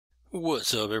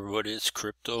What's up, everybody? It's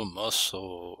Crypto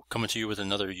Muscle coming to you with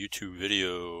another YouTube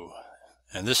video,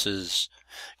 and this is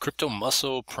Crypto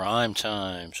Muscle Prime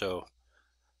Time. So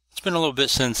it's been a little bit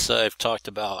since I've talked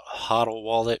about HODL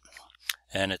Wallet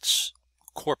and its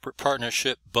corporate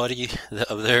partnership buddy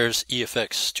of theirs,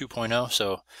 EFX 2.0.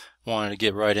 So wanted to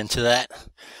get right into that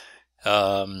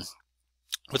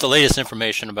with the latest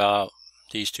information about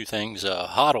these two things.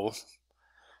 HODL.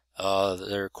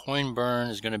 Their coin burn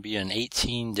is going to be in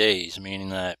 18 days, meaning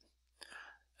that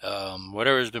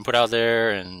whatever has been put out there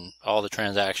and all the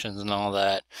transactions and all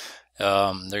that,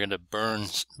 they're going to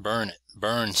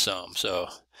burn some. So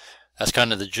that's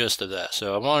kind of the gist of that.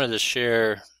 So I wanted to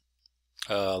share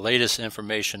latest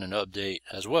information and update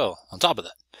as well on top of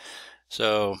that.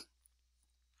 So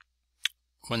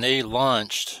when they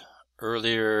launched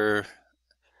earlier,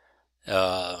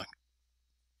 it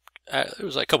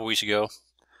was like a couple weeks ago.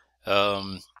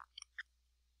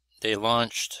 They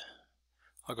launched,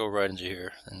 I'll go right into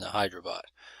here in the HYDROBot.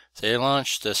 So they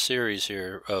launched a series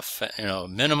here of,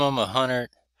 minimum 100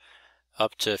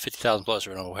 up to 50,000 plus,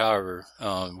 or however,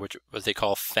 what they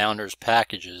call founders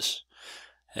packages.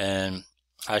 And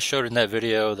I showed in that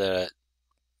video that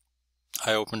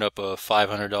I opened up a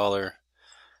 $500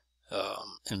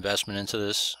 investment into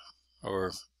this,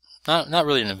 or not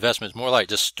really an investment, it's more like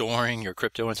just storing your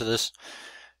crypto into this.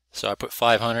 So I put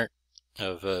 500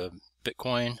 of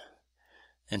Bitcoin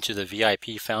into the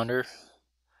VIP founder,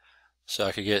 so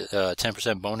I could get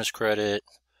 10% bonus credit,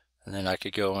 and then I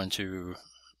could go into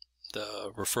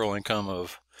the referral income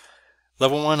of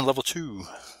level 1 and level 2.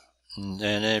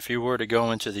 And if you were to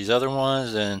go into these other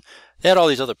ones, then they had all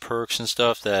these other perks and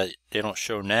stuff that they don't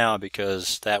show now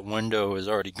because that window is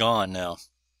already gone now.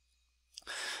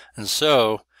 And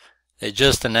so they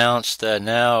just announced that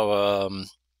now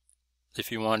if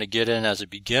you want to get in as a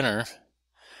beginner,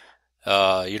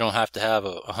 you don't have to have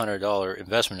a $100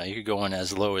 investment. Now you could go in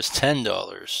as low as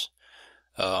 $10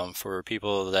 for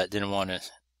people that didn't want to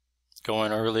go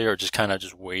in early or just kind of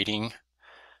just waiting.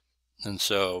 And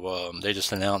so they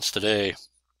just announced today,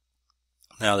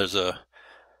 now there's a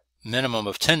minimum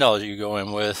of $10 you can go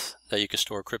in with that you can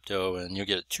store crypto, and you'll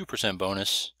get a 2%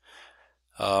 bonus.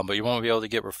 But you won't be able to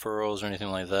get referrals or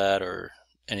anything like that, or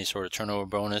any sort of turnover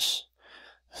bonus.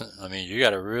 I mean, you got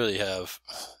to really have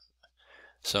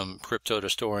some crypto to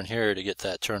store in here to get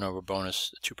that turnover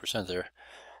bonus, 2% there.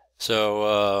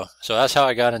 So that's how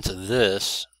I got into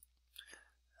this.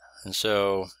 And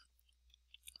so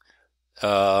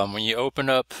when you open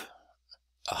up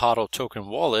a HODL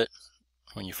Wallet,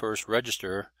 when you first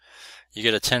register, you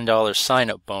get a $10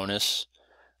 sign-up bonus.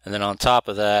 And then on top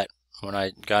of that, when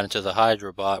I got into the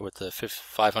HYDROBot with the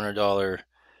 $500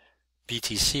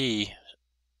 BTC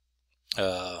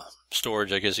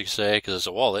storage, I guess you could say, because it's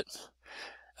a wallet,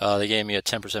 they gave me a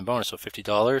 10% bonus, so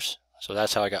 $50. So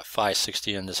that's how I got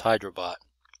 560 in this HYDROBot.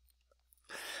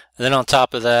 And then on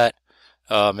top of that,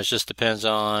 it just depends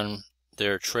on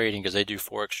their trading, because they do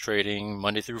Forex trading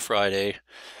Monday through Friday,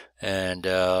 and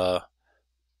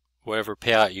whatever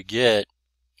payout you get,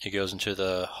 it goes into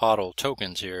the HODL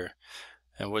tokens here.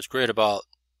 And what's great about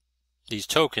these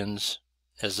tokens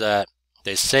is that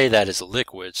they say that it's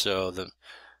liquid, so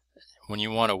when you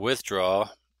want to withdraw,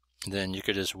 then you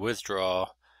could just withdraw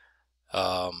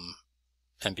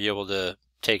and be able to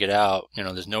take it out.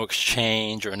 There's no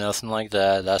exchange or nothing like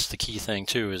that. That's the key thing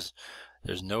too, is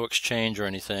there's no exchange or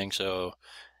anything, so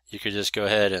you could just go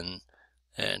ahead and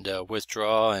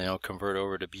withdraw, and it'll convert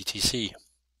over to BTC.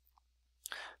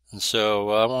 And so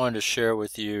I wanted to share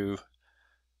with you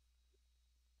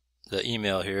the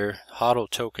email here, HODL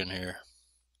token here.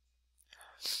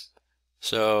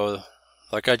 So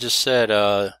like I just said,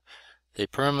 they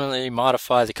permanently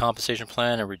modified the compensation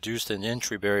plan and reduced the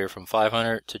entry barrier from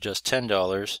 $500 to just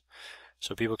 $10,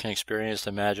 so people can experience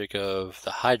the magic of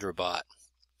the HYDROBot.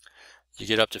 You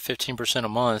get up to 15% a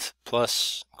month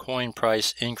plus coin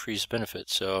price increase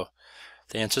benefits. So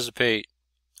they anticipate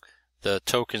the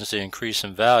tokens to increase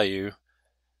in value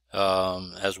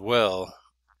as well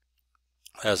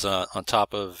as on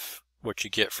top of what you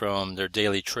get from their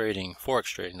daily trading, Forex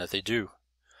trading that they do.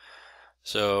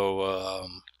 So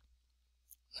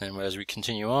and as we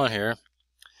continue on here,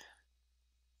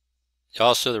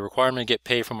 also the requirement to get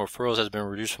paid from referrals has been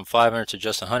reduced from $500 to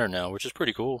just $100 now, which is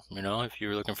pretty cool. If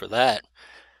you're looking for that,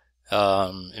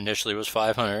 initially it was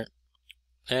 $500,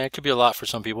 and it could be a lot for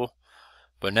some people,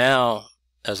 but now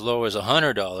as low as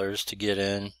 $100 to get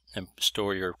in and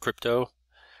store your crypto,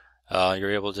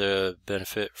 you're able to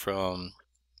benefit from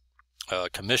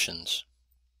commissions,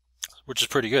 which is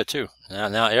pretty good too.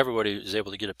 Now everybody is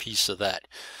able to get a piece of that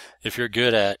if you're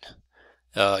good at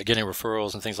getting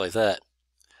referrals and things like that.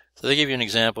 So they give you an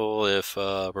example. If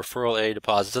referral A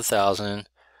deposits 1,000,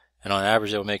 and on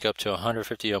average they'll make up to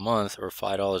 $150 a month or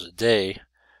 $5 a day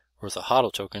worth of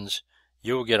HODL tokens,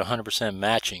 you will get 100%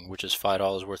 matching, which is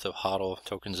 $5 worth of HODL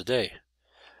tokens a day.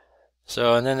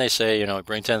 So, and then they say, you know,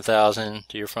 bring 10,000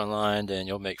 to your front line, then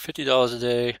you'll make $50 a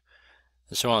day,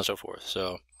 and so on and so forth.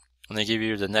 So, when they give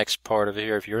you the next part of it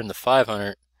here, if you're in the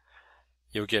 500,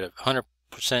 you'll get 100%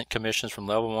 commissions from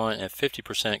level 1 and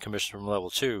 50% commissions from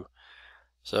level 2.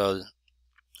 So,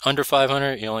 under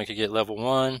 500, you only could get level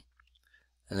 1,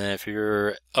 and then if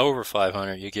you're over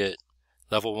 500, you get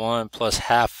level 1 plus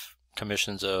half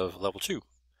commissions of level 2.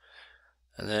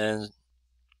 And then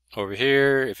over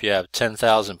here, if you have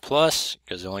 10,000 plus,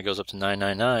 because it only goes up to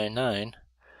 9,999,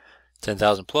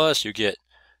 10,000 plus, you get,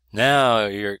 now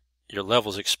your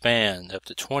levels expand up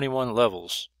to 21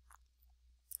 levels.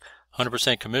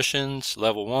 100% commissions,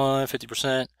 level 1,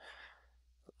 50%,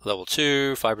 level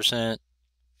 2, 5%,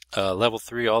 level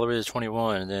 3 all the way to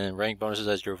 21, and then rank bonuses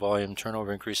as your volume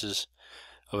turnover increases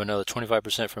of another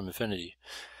 25% from infinity.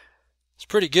 It's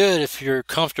pretty good if you're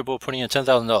comfortable putting in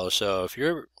 $10,000. So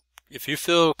if you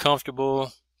feel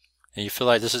comfortable and you feel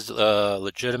like this is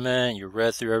legitimate, you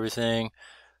read through everything,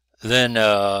 then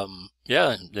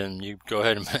yeah, then you go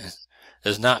ahead and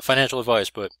it's not financial advice,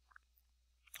 but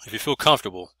if you feel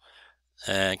comfortable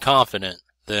and confident,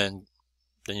 then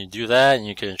you do that and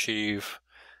you can achieve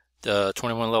the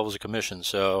 21 levels of commission.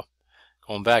 So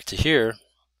going back to here,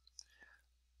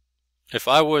 if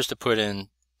I was to put in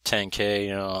 10K,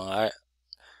 you know,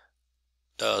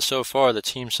 so far the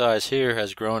team size here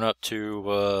has grown up to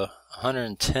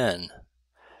 110,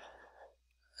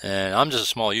 and I'm just a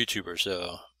small YouTuber,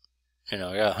 so you know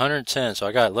I got 110, so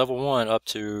I got level 1 up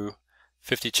to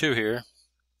 52 here,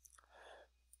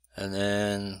 and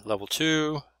then level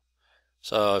 2.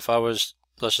 So if I was,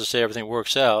 let's just say everything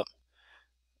works out,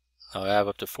 I'll have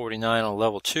up to 49 on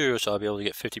level 2, so I'll be able to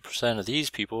get 50% of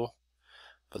these people,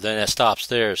 but then that stops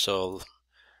there. So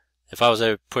if I was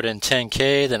to put in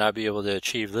 10K, then I'd be able to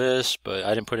achieve this, but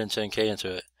I didn't put in 10K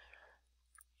into it.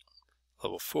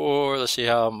 Level 4, let's see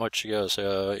how much it goes.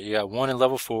 So you got 1 in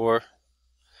level 4,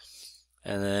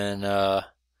 and then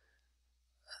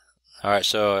alright,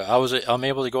 so I'm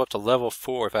able to go up to level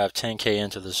 4 if I have 10K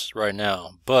into this right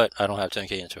now, but I don't have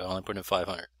 10K into it. I only put in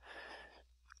 500.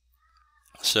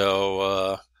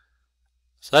 So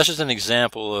that's just an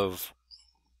example of,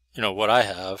 you know, what I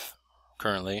have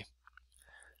currently.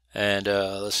 And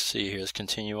let's see here, let's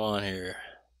continue on here.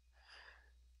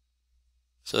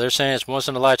 So they're saying it's once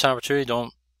in a lifetime opportunity.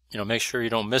 Don't, you know, make sure you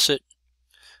don't miss it.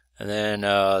 And then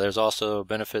there's also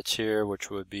benefits here, which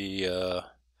would be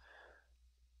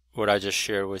what I just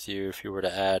shared with you. If you were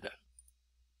to add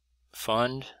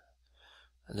fund,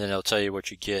 and then it'll tell you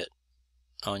what you get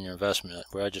on your investment,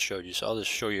 where I just showed you. So I'll just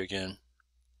show you again.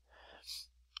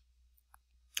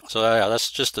 So yeah, that's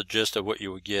just the gist of what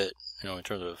you would get, you know, in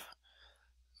terms of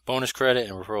bonus credit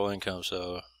and referral income.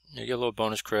 So you get a little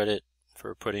bonus credit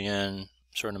for putting in a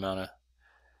certain amount of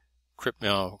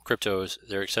cryptos.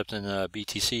 They're accepting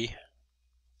BTC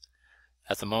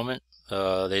at the moment.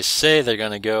 They say they're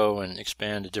going to go and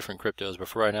expand to different cryptos, but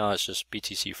for right now it's just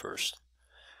BTC first.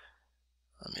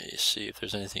 Let me see if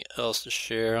there's anything else to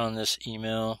share on this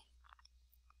email.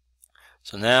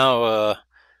 So now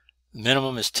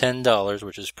minimum is $10,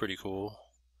 which is pretty cool.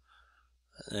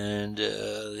 And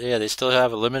yeah, they still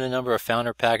have a limited number of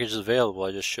founder packages available.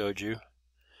 I just showed you.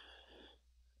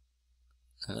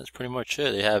 And that's pretty much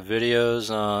it. They have videos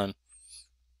on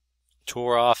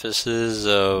tour offices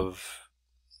of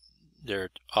their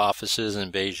offices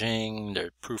in Beijing,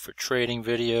 their proof of trading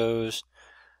videos,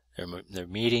 their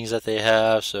meetings that they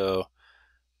have. So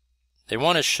they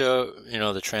want to show, you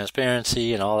know, the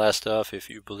transparency and all that stuff. If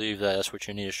you believe that that's what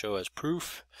you need to show as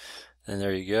proof, then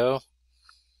there you go.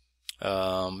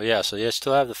 But yeah, so they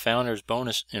still have the founders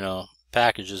bonus, you know,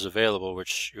 packages available,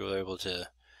 which you're able to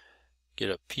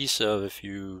get a piece of if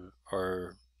you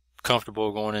are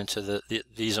comfortable going into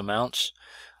these amounts.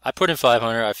 I put in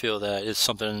 500. I feel that it's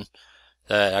something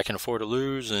that I can afford to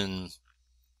lose, and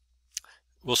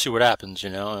we'll see what happens, you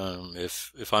know.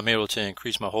 If I'm able to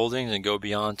increase my holdings and go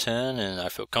beyond 10, and I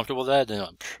feel comfortable with that, then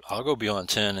I'll go beyond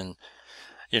 10 and,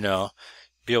 you know,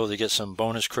 be able to get some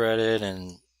bonus credit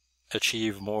and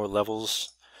achieve more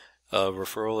levels of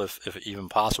referral if even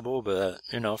possible. But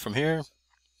you know, from here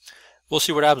we'll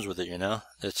see what happens with it, you know.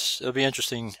 It'll be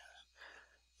interesting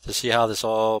to see how this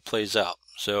all plays out.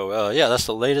 So yeah, that's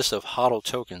the latest of HODL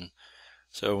token.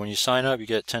 So when you sign up, you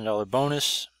get a $10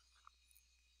 bonus.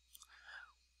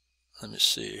 Let me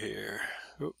see here.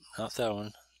 Oop, not that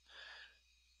one.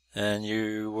 And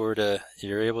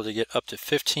you're able to get up to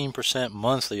 15%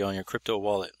 monthly on your crypto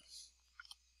wallet.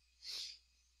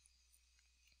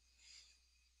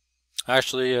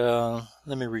 Actually,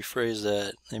 let me rephrase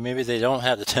that. Maybe they don't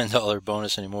have the $10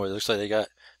 bonus anymore. It looks like they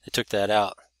took that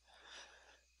out.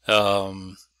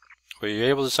 But you're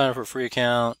able to sign up for a free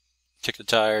account, kick the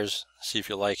tires, see if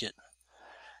you like it.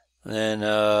 And then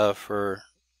for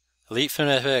Elite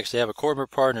FinFX, they have a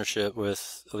corporate partnership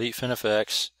with Elite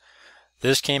FinFX.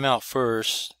 This came out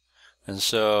first, and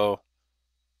so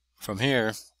from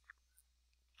here,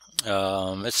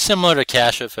 it's similar to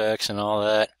CashFX and all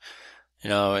that.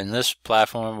 In this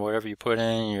platform, whatever you put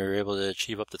in, you're able to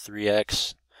achieve up to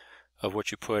 3x of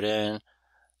what you put in.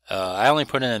 I only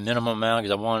put in a minimum amount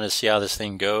because I wanted to see how this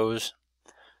thing goes,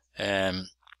 and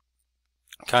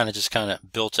kind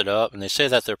of built it up. And they say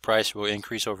that their price will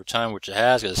increase over time, which it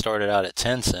has, because it started out at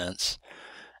 10 cents,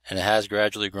 and it has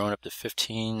gradually grown up to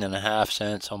 15.5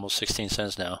 cents, almost 16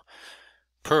 cents now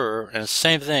per. And it's the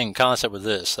same thing concept with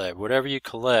this, that whatever you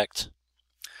collect,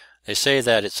 they say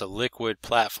that it's a liquid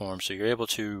platform, so you're able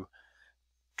to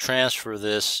transfer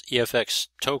this EFX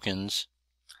tokens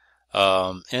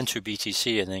into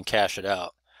BTC and then cash it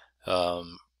out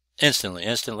instantly,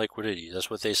 instant liquidity. That's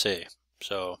what they say.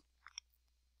 So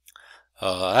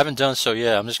I haven't done so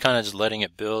yet. I'm just just letting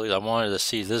it build. I wanted to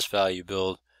see this value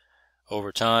build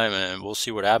over time, and we'll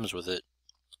see what happens with it.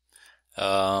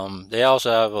 They also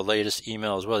have a latest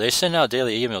email as well. They send out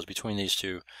daily emails between these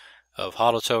two of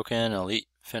HODL token and Elite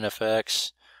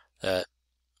FinFX that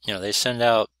they send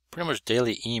out pretty much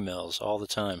daily emails all the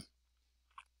time.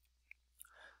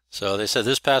 So they said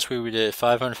this past week we did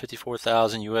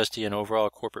 554,000 USD in overall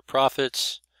corporate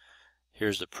profits.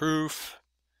 Here's the proof.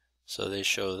 So they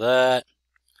show that.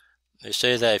 They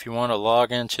say that if you want to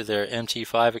log into their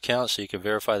MT5 account so you can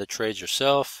verify the trades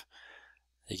yourself,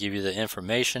 they give you the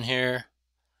information here.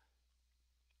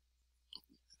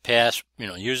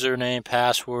 Username,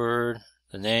 password,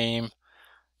 the name.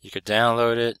 You could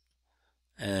download it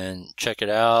and check it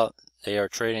out. They are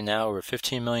trading now over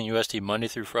 15 million USD Monday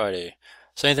through Friday.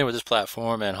 Same thing with this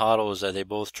platform and HODL is that they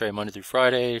both trade Monday through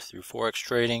Friday through Forex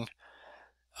trading.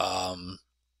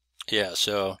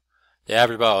 So they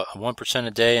average about 1%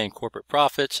 a day in corporate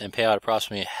profits and pay out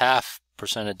approximately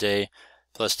 0.5% a day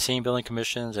plus team building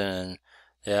commissions, and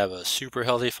they have a super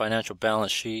healthy financial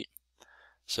balance sheet.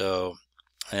 So,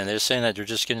 and they're saying that they're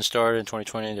just getting started in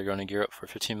 2020. They're going to gear up for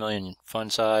 15 million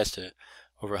fund size to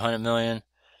over 100 million.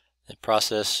 They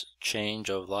process change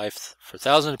of life for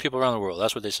thousands of people around the world.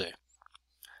 That's what they say.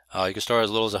 You can start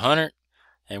as little as 100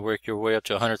 and work your way up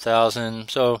to 100,000.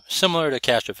 So similar to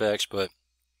CashFX, but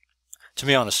to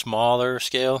me on a smaller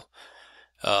scale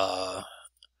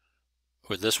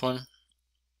with this one.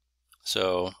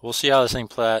 So we'll see how this thing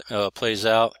plays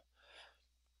out.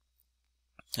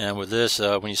 And with this,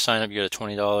 when you sign up, you get a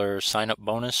 $20 sign-up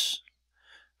bonus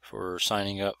for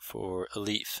signing up for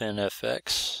Elite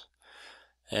FinFX.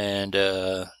 And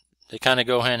they kind of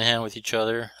go hand in hand with each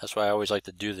other. That's why I always like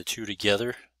to do the two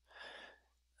together.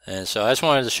 And so I just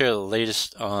wanted to share the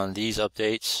latest on these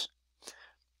updates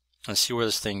and see where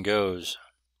this thing goes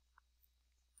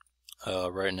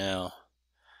right now.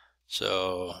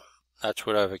 So that's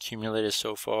what I've accumulated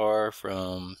so far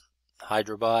from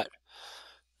HYIPS.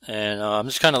 And I'm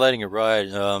just kind of letting it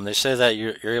ride. They say that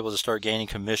you're able to start gaining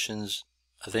commissions,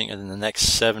 I think, in the next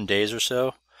 7 days or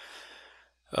so.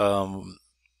 So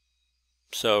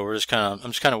I'm just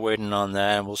kind of waiting on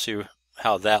that, and we'll see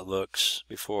how that looks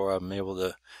before I'm able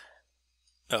to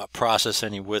process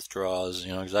any withdrawals,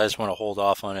 because I just want to hold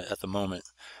off on it at the moment.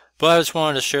 But I just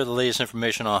wanted to share the latest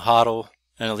information on HODL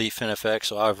and Elite FinFX,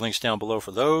 so I have links down below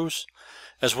for those,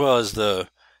 as well as the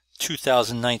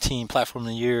 2019 Platform of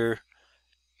the Year,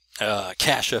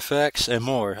 CashFX, and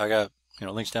more. I got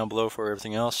links down below for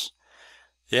everything else.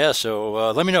 Yeah,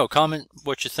 so let me know, comment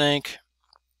what you think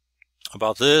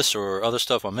about this or other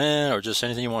stuff I'm in, or just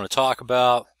anything you want to talk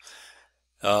about.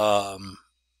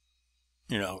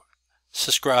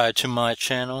 Subscribe to my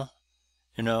channel,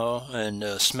 and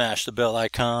smash the bell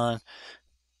icon,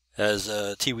 as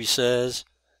Tiwi says.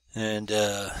 And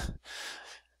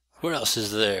what else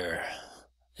is there?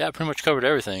 Yeah, I pretty much covered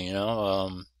everything,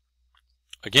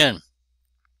 Again,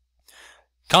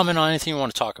 comment on anything you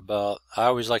want to talk about. I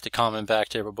always like to comment back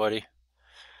to everybody,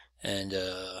 and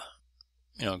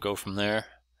go from there.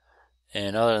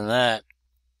 And other than that,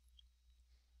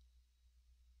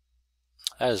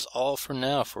 that is all for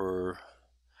now for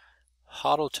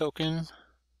HODL token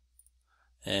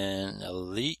and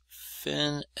Elite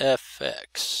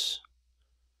FinFX.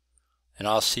 And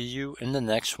I'll see you in the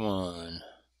next one.